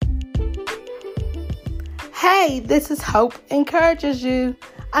Hey, this is Hope Encourages You.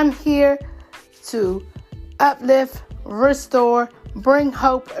 I'm here to uplift, restore, bring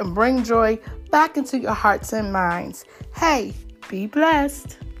hope, and bring joy back into your hearts and minds. Hey, be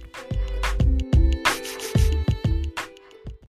blessed.